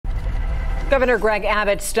Governor Greg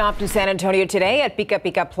Abbott stopped in San Antonio today at Pica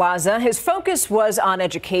Pica Plaza. His focus was on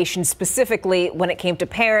education, specifically when it came to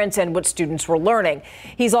parents and what students were learning.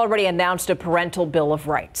 He's already announced a parental bill of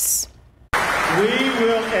rights. We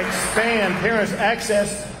will expand parents'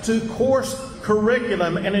 access to course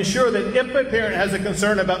curriculum and ensure that if a parent has a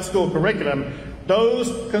concern about school curriculum,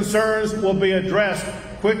 those concerns will be addressed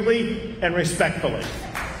quickly and respectfully.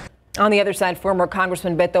 On the other side, former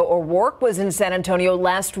Congressman Beto O'Rourke was in San Antonio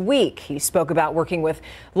last week. He spoke about working with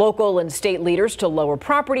local and state leaders to lower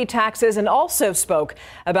property taxes and also spoke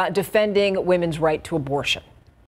about defending women's right to abortion.